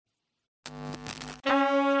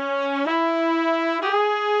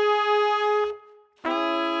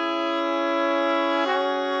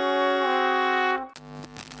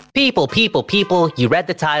People, you read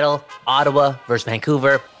the title, Ottawa versus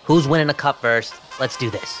Vancouver. Who's winning the cup first? Let's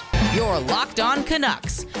do this. You're Locked On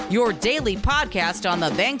Canucks, your daily podcast on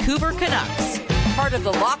the Vancouver Canucks. Part of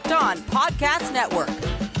the Locked On Podcast Network,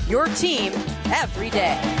 your team every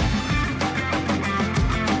day.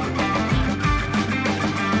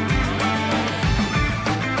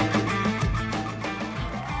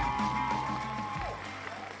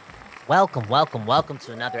 Welcome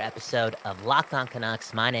to another episode of Locked On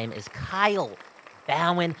Canucks. My name is Kyle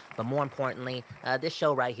Bowen, but more importantly, this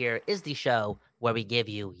show right here is the show where we give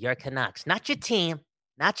you your Canucks, not your team,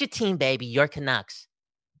 baby, your Canucks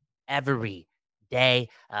every day.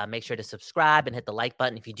 Make sure to subscribe and hit the like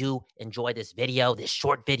button if you do enjoy this video, this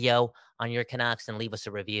short video on your Canucks, and leave us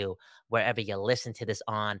a review wherever you listen to this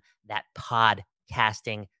on that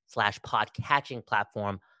podcasting/podcatching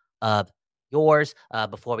platform of yours.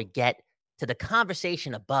 Before we get to the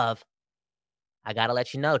conversation above, I got to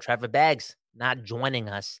let you know, Trevor Beggs not joining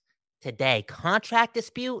us today. Contract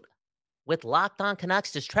dispute with Locked On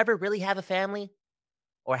Canucks. Does Trevor really have a family?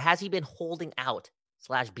 Or has he been holding out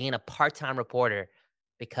 / being a part-time reporter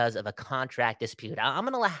because of a contract dispute? I'm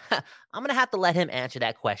gonna have to let him answer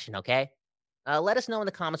that question, okay? Let us know in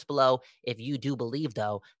the comments below if you do believe,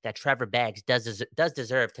 though, that Trevor Beggs does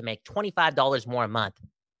deserve to make $25 more a month,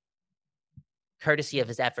 courtesy of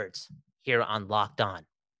his efforts here on Locked On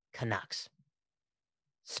Canucks.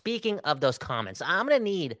 Speaking of those comments, I'm going to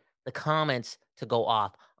need the comments to go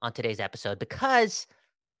off on today's episode because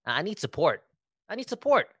I need support.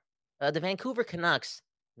 The Vancouver Canucks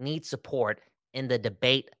need support in the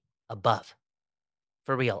debate above.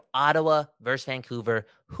 For real, Ottawa versus Vancouver.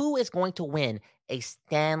 Who is going to win a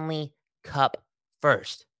Stanley Cup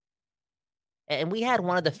first? And we had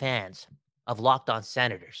one of the fans of Locked On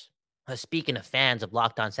Senators. Speaking of fans of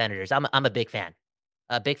Locked On Senators, I'm a big fan.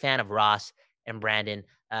 A big fan of Ross and Brandon.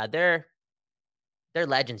 They're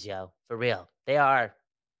legends, yo, for real. They're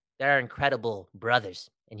incredible brothers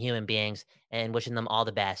and human beings, and wishing them all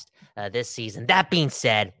the best this season. That being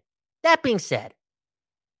said, I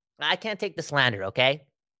can't take the slander, okay?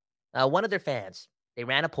 One of their fans, they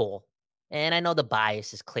ran a poll, and I know the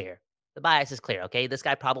bias is clear. Okay? This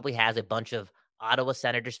guy probably has a bunch of Ottawa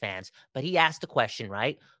Senators fans, but he asked the question,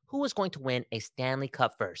 right? Who is going to win a Stanley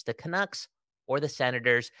Cup first, the Canucks or the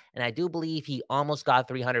Senators? And I do believe he almost got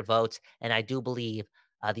 300 votes, and I do believe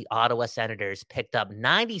the Ottawa Senators picked up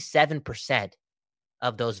 97%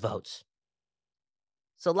 of those votes.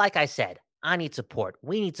 So like I said, I need support.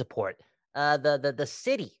 We need support. The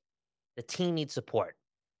city, the team needs support.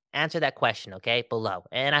 Answer that question, okay, below.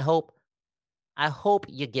 And I hope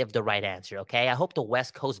you give the right answer, okay? I hope the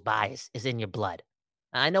West Coast bias is in your blood.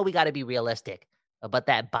 I know we got to be realistic, but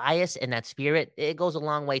that bias and that spirit, it goes a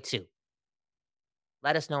long way too.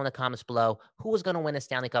 Let us know in the comments below who is going to win the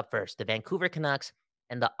Stanley Cup first, the Vancouver Canucks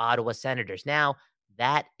and the Ottawa Senators. Now,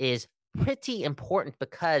 that is pretty important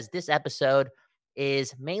because this episode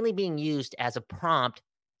is mainly being used as a prompt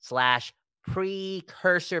 /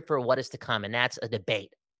 precursor for what is to come, and that's a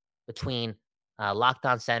debate between Locked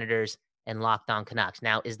On Senators and Locked On Canucks.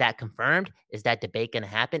 Now, is that confirmed? Is that debate going to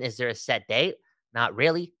happen? Is there a set date? Not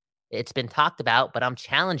really. It's been talked about, but I'm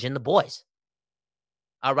challenging the boys.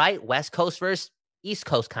 All right, West Coast versus East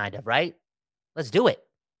Coast, kind of, right? Let's do it.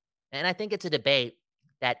 And I think it's a debate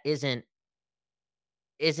that isn't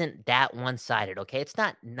that one-sided, okay? It's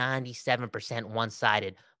not 97%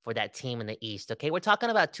 one-sided for that team in the East, okay? We're talking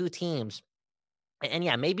about two teams. And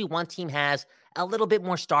yeah, maybe one team has a little bit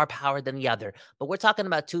more star power than the other, but we're talking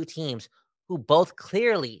about two teams who both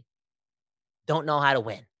clearly don't know how to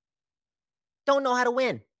win.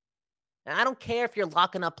 And I don't care if you're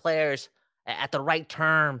locking up players at the right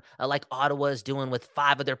term, like Ottawa is doing with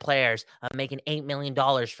 5 of their players, making $8 million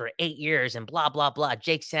for 8 years and blah, blah, blah.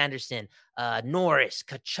 Jake Sanderson, Norris,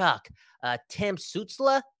 Kachuk, Tim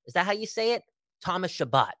Sutzla. Is that how you say it? Thomas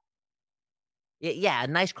Chabot. Yeah, a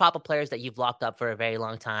nice crop of players that you've locked up for a very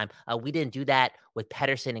long time. We didn't do that with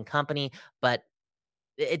Pettersson and company, but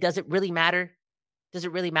it doesn't really matter. Does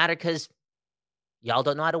it really matter? Because y'all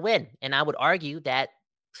don't know how to win. And I would argue that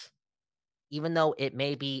even though it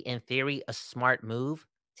may be, in theory, a smart move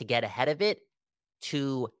to get ahead of it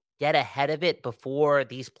before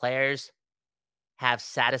these players have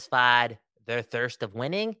satisfied their thirst of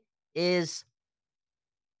winning is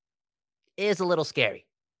a little scary.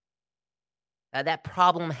 That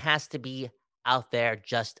problem has to be out there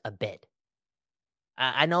just a bit.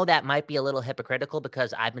 I know that might be a little hypocritical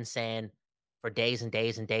because I've been saying for days and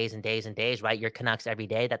days, right? Your Canucks every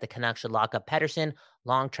day, that the Canucks should lock up Pettersson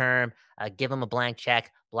long-term, give him a blank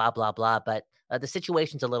check, blah, blah, blah. But the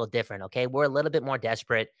situation's a little different, okay? We're a little bit more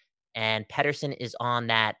desperate, and Pettersson is on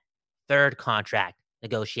that third contract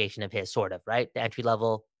negotiation of his, sort of, right? The entry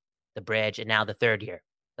level, the bridge, and now the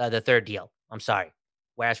the third deal. I'm sorry.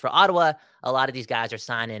 Whereas for Ottawa, a lot of these guys are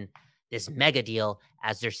signing this mega deal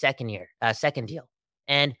as their second deal.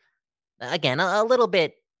 And again, a little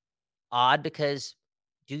bit odd because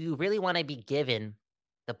do you really want to be giving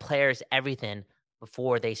the players everything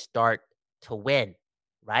before they start to win,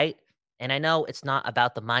 right? And I know it's not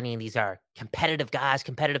about the money, and these are competitive guys,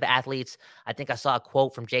 competitive athletes. I think I saw a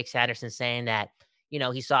quote from Jake Sanderson saying that,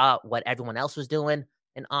 he saw what everyone else was doing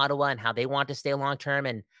in Ottawa and how they want to stay long term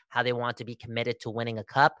and how they want to be committed to winning a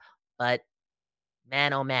cup. But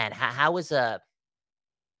man, oh man, the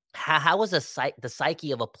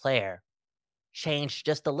psyche of a player changed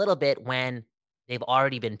just a little bit when they've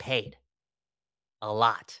already been paid a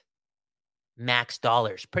lot, max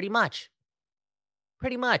dollars, pretty much.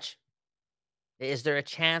 Is there a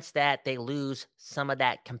chance that they lose some of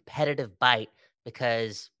that competitive bite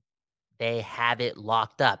because they have it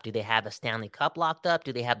locked up? Do they have a Stanley Cup locked up?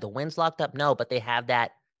 Do they have the wins locked up? No, but they have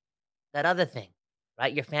that other thing,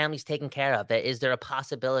 right? Your family's taken care of. Is there a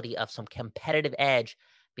possibility of some competitive edge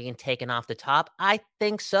being taken off the top? I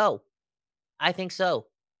think so.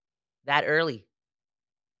 That early.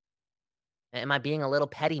 Am I being a little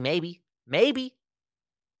petty? Maybe. Maybe.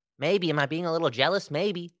 Am I being a little jealous?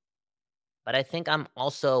 Maybe. But I think I'm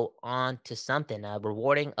also on to something.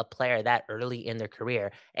 Rewarding a player that early in their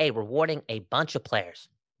career. Hey, rewarding a bunch of players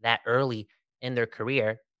that early in their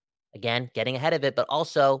career. Again, getting ahead of it, but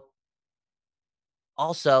also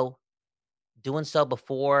doing so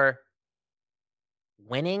before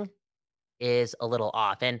winning is a little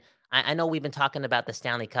off. And I know we've been talking about the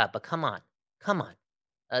Stanley Cup, but come on.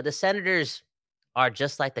 The Senators are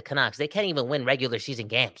just like the Canucks. They can't even win regular season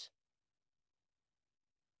games.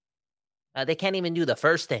 They can't even do the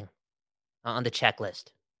first thing on the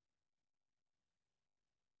checklist.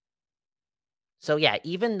 So, yeah,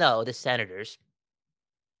 even though the Senators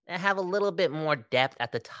have a little bit more depth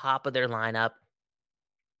at the top of their lineup,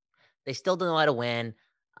 they still don't know how to win.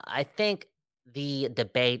 I think the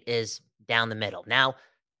debate is down the middle. Now,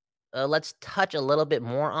 let's touch a little bit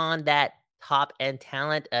more on that top end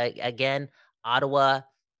talent. Again, Ottawa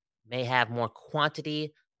may have more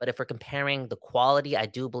quantity, but if we're comparing the quality, I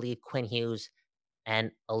do believe Quinn Hughes and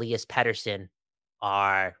Elias Pettersson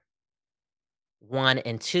are 1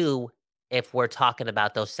 and 2 if we're talking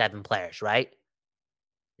about those 7 players, right?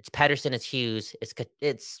 It's Pettersson, it's Hughes, it's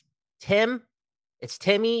Tim, it's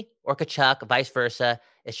Timmy or Kachuk, vice versa.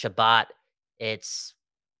 It's Shabbat, it's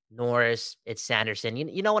Norris, it's Sanderson.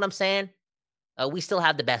 You know what I'm saying? We still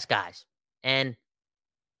have the best guys. And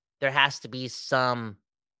there has to be some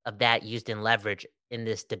of that used in leverage in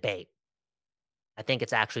this debate. I think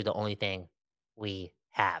it's actually the only thing we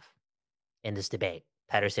have in this debate,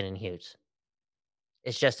 Pettersson and Hughes.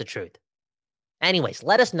 It's just the truth. Anyways,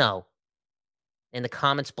 let us know in the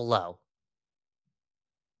comments below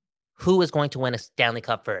who is going to win a Stanley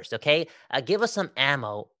Cup first, okay? Give us some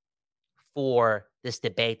ammo for this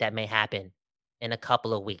debate that may happen in a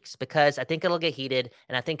couple of weeks because I think it'll get heated,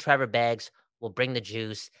 and I think Trevor Beggs will bring the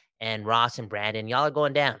juice, and Ross and Brandon, y'all are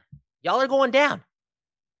going down.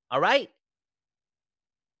 All right?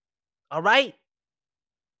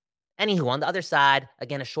 Anywho, on the other side,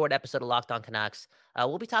 again, a short episode of Locked On Canucks.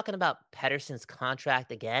 We'll be talking about Pettersson's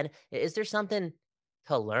contract again. Is there something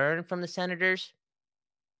to learn from the Senators?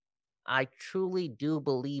 I truly do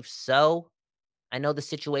believe so. I know the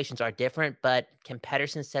situations are different, but can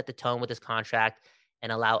Pettersson set the tone with his contract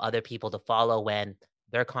and allow other people to follow when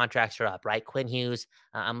their contracts are up, right? Quinn Hughes,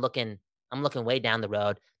 I'm looking way down the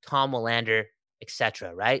road. Tom Willander,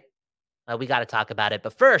 etc., right? We got to talk about it.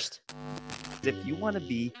 But first, if you want to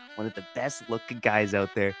be one of the best looking guys out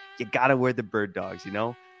there, you got to wear the bird dogs,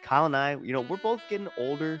 Kyle and I, we're both getting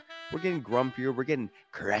older. We're getting grumpier. We're getting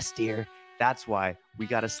crustier. That's why we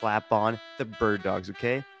got to slap on the bird dogs,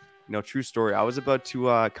 okay? True story. I was about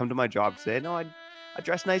to come to my job today. No, I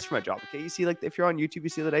dress nice for my job, okay? You see, if you're on YouTube, you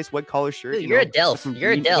see the nice white collar shirt. Dude, you're a Delph.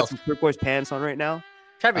 You're a Delph. Some turquoise pants on right now.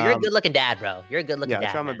 Trevor, you're a good-looking dad, bro. You're a good-looking dad. Yeah,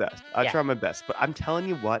 I try my best. I try my best. But I'm telling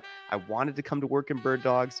you what, I wanted to come to work in bird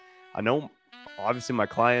dogs. I know, obviously, my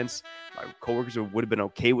clients, my coworkers would have been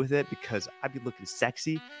okay with it because I'd be looking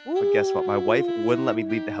sexy. Ooh. But guess what? My wife wouldn't let me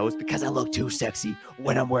leave the house because I look too sexy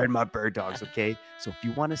when I'm wearing my bird dogs, okay? So if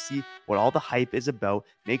you want to see what all the hype is about,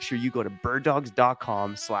 make sure you go to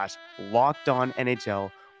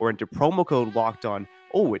birddogs.com/LockedOnNHL or enter promo code LockedOn.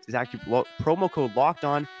 Oh, it's actually promo code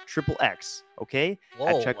LockedOn XXX, okay? Whoa.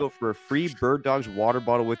 At checkout for a free Bird Dogs water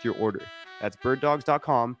bottle with your order. That's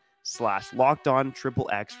birddogs.com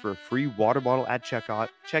facebook.com/LockedOnXXX for a free water bottle at checkout.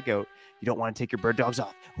 You don't want to take your bird dogs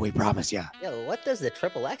off. We promise ya. Yo, what does the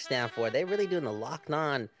triple X stand for? They really doing the locked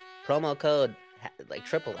on promo code like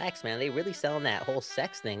triple X, man. They really selling that whole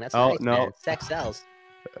sex thing. That's Oh nice, no. man. Sex sells.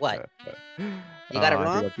 What? You got it I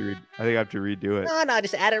wrong? think I have to redo it. No,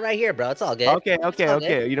 just add it right here, bro. It's all good. Okay. It's all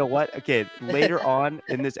good. You know what? Okay, later on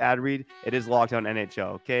in this ad read, it is Locked On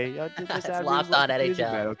NHL. Okay, this It's ad read is Locked On confusing,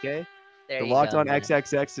 NHL. man, okay. There The you Locked go, On man.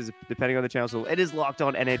 XXX is depending on the channel, so it is Locked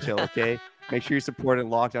On NHL. Okay, make sure you're supporting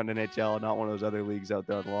Locked On NHL, not one of those other leagues out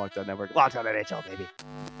there on the Locked On Network. Locked On NHL, baby.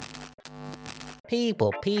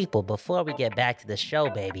 People, before we get back to the show,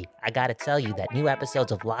 baby, I gotta tell you that new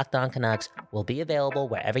episodes of Locked On Canucks will be available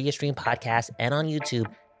wherever you stream podcasts and on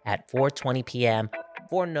YouTube at 4:20 p.m.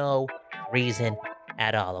 for no reason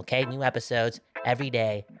at all, okay? New episodes every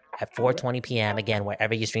day at 4:20 p.m. Again,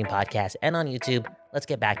 wherever you stream podcasts and on YouTube. Let's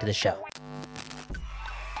get back to the show.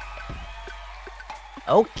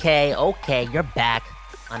 Okay, you're back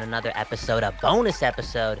on another episode, a bonus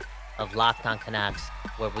episode of Locked On Canucks,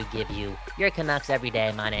 where we give you your Canucks every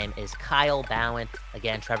day. My name is Kyle Bowen.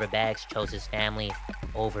 Again, Trevor Beggs chose his family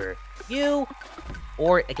over you.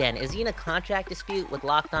 Or, again, is he in a contract dispute with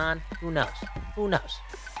Locked On? Who knows?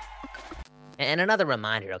 And another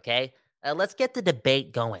reminder, okay? Let's get the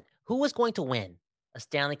debate going. Who was going to win a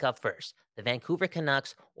Stanley Cup first? The Vancouver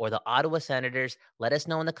Canucks or the Ottawa Senators? Let us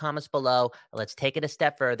know in the comments below. Let's take it a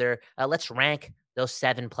step further. Let's rank those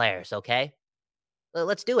 7 players, okay?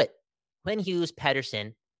 Let's do it. Quinn Hughes,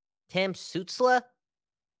 Pedersen, Tim Stützle,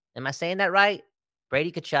 am I saying that right?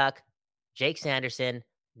 Brady Tkachuk, Jake Sanderson,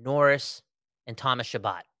 Norris, and Thomas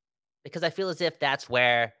Chabot. Because I feel as if that's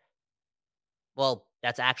where, well,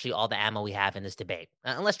 that's actually all the ammo we have in this debate.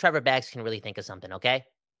 Unless Trevor Beggs can really think of something, okay?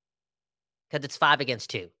 Because it's 5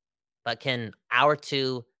 against 2. But can our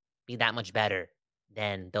 2 be that much better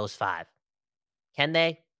than those 5? Can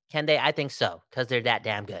they? I think so, because they're that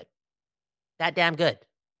damn good. That damn good.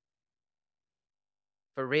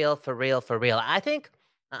 For real. I think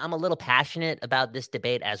I'm a little passionate about this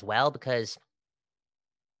debate as well because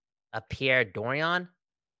of Pierre Dorion.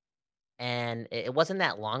 And it wasn't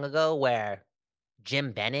that long ago where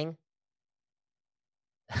Jim Benning,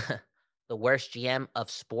 the worst GM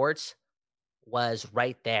of sports, was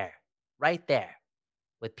right there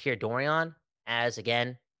with Pierre Dorion as,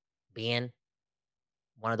 again, being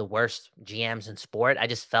one of the worst GMs in sport. I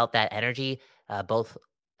just felt that energy. Both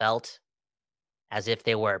felt as if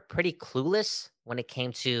they were pretty clueless when it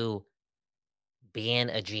came to being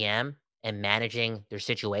a GM and managing their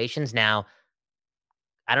situations. Now,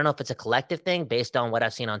 I don't know if it's a collective thing based on what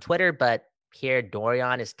I've seen on Twitter, but Pierre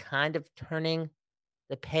Dorion is kind of turning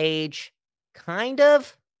the page, kind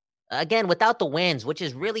of. Again, without the wins, which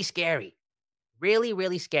is really scary.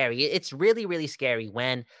 Really scary. It's really scary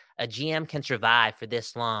when a GM can survive for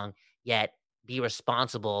this long, yet be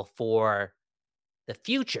responsible for the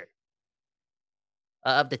future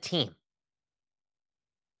of the team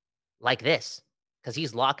like this, because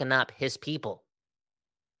he's locking up his people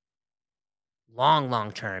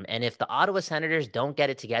long term. And if the Ottawa Senators don't get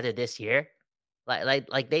it together this year,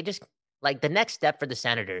 like they just, like, the next step for the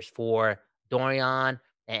Senators, for Dorion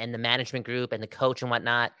and the management group and the coach and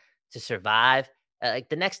whatnot to survive, like,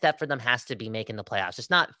 the next step for them has to be making the playoffs. It's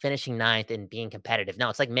not finishing 9th and being competitive. No,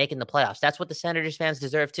 it's like making the playoffs. That's what the Senators fans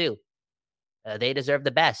deserve too. They deserve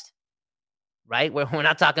the best, right? We're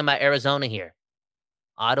not talking about Arizona here.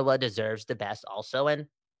 Ottawa deserves the best also, and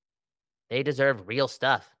they deserve real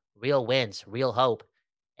stuff, real wins, real hope.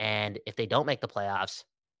 And if they don't make the playoffs,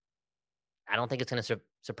 I don't think it's going to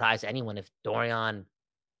surprise anyone if Dorion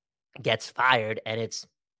gets fired. And it's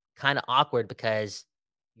kind of awkward because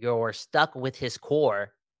you're stuck with his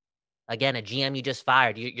core. Again, a GM you just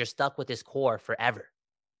fired, you're stuck with his core forever.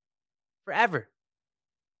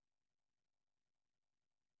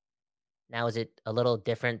 Now, is it a little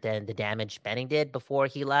different than the damage Benning did before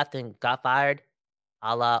he left and got fired,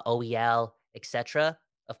 a la OEL, etc.?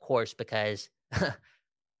 Of course, because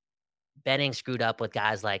Benning screwed up with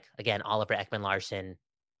guys like, again, Oliver Ekman-Larsson,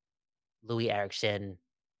 Louis Eriksson.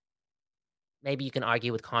 Maybe you can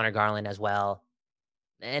argue with Connor Garland as well,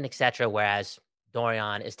 and etc. Whereas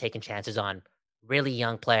Dorion is taking chances on really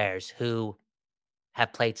young players who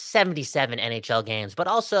have played 77 NHL games, but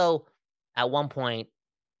also at one point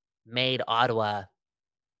made Ottawa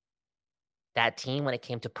that team when it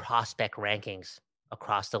came to prospect rankings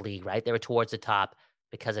across the league, right? They were towards the top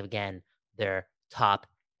because of, again, their top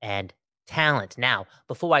end talent. Now,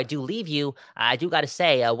 before I do leave you, I do got to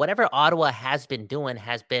say, whatever Ottawa has been doing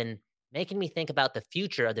has been making me think about the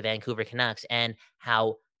future of the Vancouver Canucks and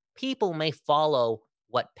how people may follow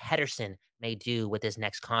what Pedersen may do with his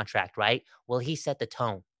next contract, right? Will he set the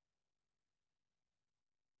tone?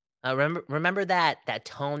 Remember that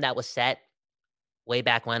tone that was set way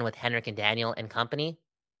back when with Henrik and Daniel and company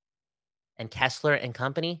and Kessler and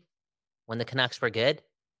company when the Canucks were good?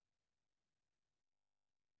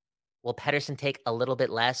 Will Pedersen take a little bit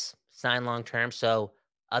less, sign long term, so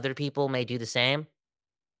other people may do the same?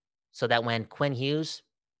 So that when Quinn Hughes,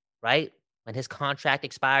 right, when his contract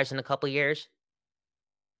expires in a couple years,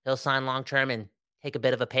 he'll sign long term and take a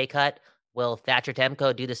bit of a pay cut. Will Thatcher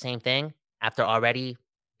Demko do the same thing after already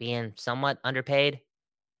being somewhat underpaid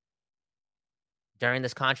during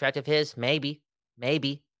this contract of his? Maybe,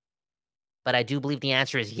 maybe. But I do believe the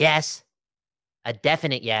answer is yes, a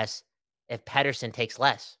definite yes, if Pedersen takes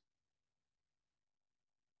less.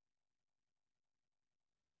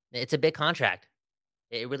 It's a big contract.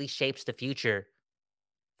 It really shapes the future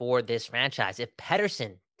for this franchise. If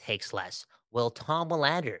Pedersen takes less, will Tom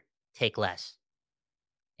Willander take less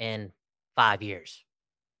in 5 years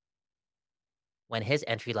when his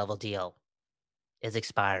entry-level deal is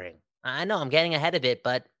expiring? I know I'm getting ahead of it,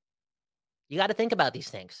 but you got to think about these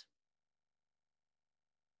things.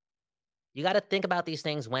 You got to think about these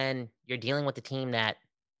things when you're dealing with a team that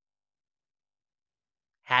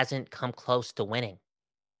hasn't come close to winning.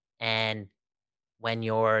 And when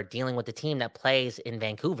you're dealing with a team that plays in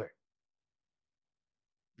Vancouver.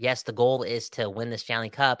 Yes, the goal is to win the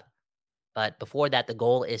Stanley Cup, but before that, the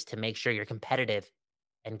goal is to make sure you're competitive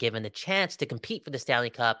and given the chance to compete for the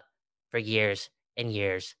Stanley Cup for years and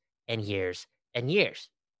years and years and years.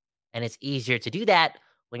 And it's easier to do that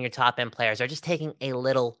when your top end players are just taking a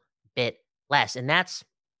little bit less. And that's,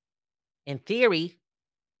 in theory,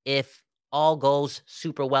 if all goes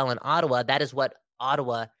super well in Ottawa, that is what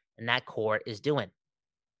Ottawa and that core is doing.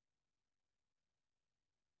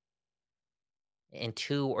 In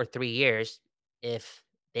 2 or 3 years, if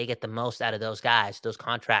they get the most out of those guys, those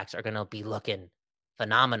contracts are going to be looking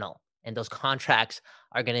phenomenal. And those contracts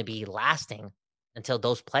are going to be lasting until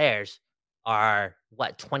those players are,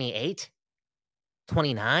 28,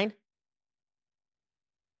 29?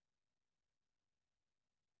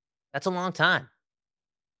 That's a long time.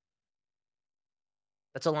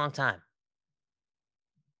 That's a long time.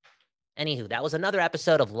 Anywho, that was another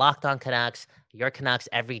episode of Locked On Canucks, your Canucks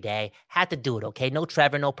every day. Had to do it, okay? No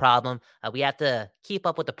Trevor, no problem. We have to keep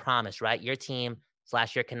up with the promise, right? Your team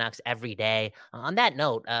 / your Canucks every day. On that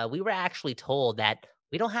note, we were actually told that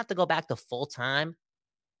we don't have to go back to full-time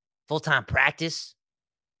practice,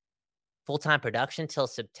 full-time production till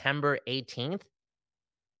September 18th.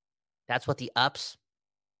 That's what the ups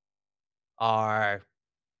are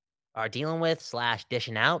dealing with /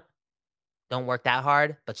 dishing out. Don't work that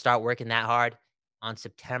hard, but start working that hard on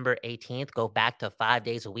September 18th. Go back to 5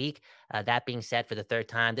 days a week. That being said, for the third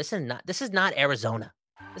time, this is not Arizona.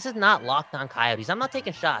 This is not Locked On Coyotes. I'm not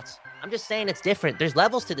taking shots. I'm just saying it's different. There's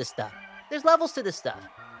levels to this stuff.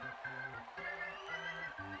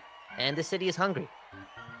 And the city is hungry.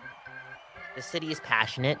 The city is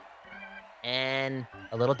passionate and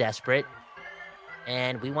a little desperate.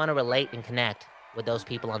 And we want to relate and connect with those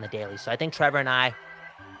people on the daily. So I think Trevor and I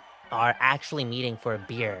are actually meeting for a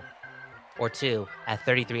beer or two at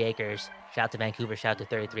 33 Acres. Shout out to Vancouver, shout out to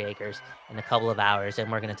 33 Acres in a couple of hours. And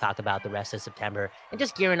we're going to talk about the rest of September and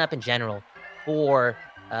just gearing up in general for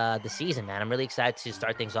the season, man. I'm really excited to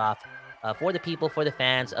start things off for the people, for the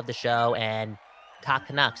fans of the show, and talk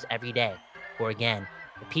Canucks every day. For, again,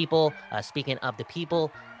 the people. Speaking of the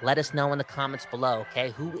people, let us know in the comments below,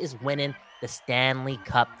 okay? Who is winning the Stanley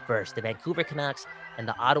Cup first? The Vancouver Canucks and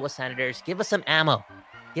the Ottawa Senators? Give us some ammo.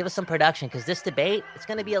 Give us some production, because this debate, it's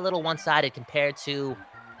going to be a little one-sided compared to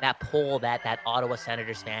that poll that Ottawa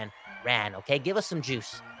Senators fan ran, okay? Give us some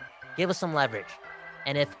juice. Give us some leverage.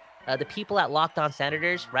 And if the people at Locked On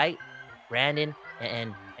Senators, right, Brandon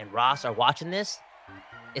and Ross are watching this,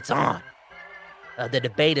 it's on. The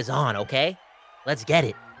debate is on, okay? Let's get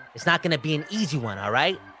it. It's not going to be an easy one, all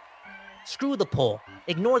right? Screw the poll.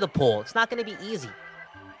 Ignore the poll. It's not going to be easy.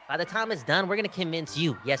 By the time it's done, we're going to convince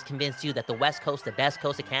you, that the West Coast, the best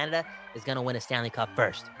coast of Canada, is going to win a Stanley Cup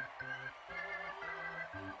first.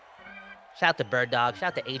 Shout out to Bird Dog.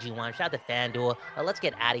 Shout out to AG1. Shout out to FanDuel. Let's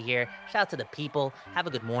get out of here. Shout out to the people. Have a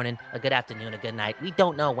good morning, a good afternoon, a good night. We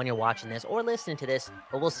don't know when you're watching this or listening to this,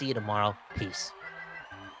 but we'll see you tomorrow. Peace.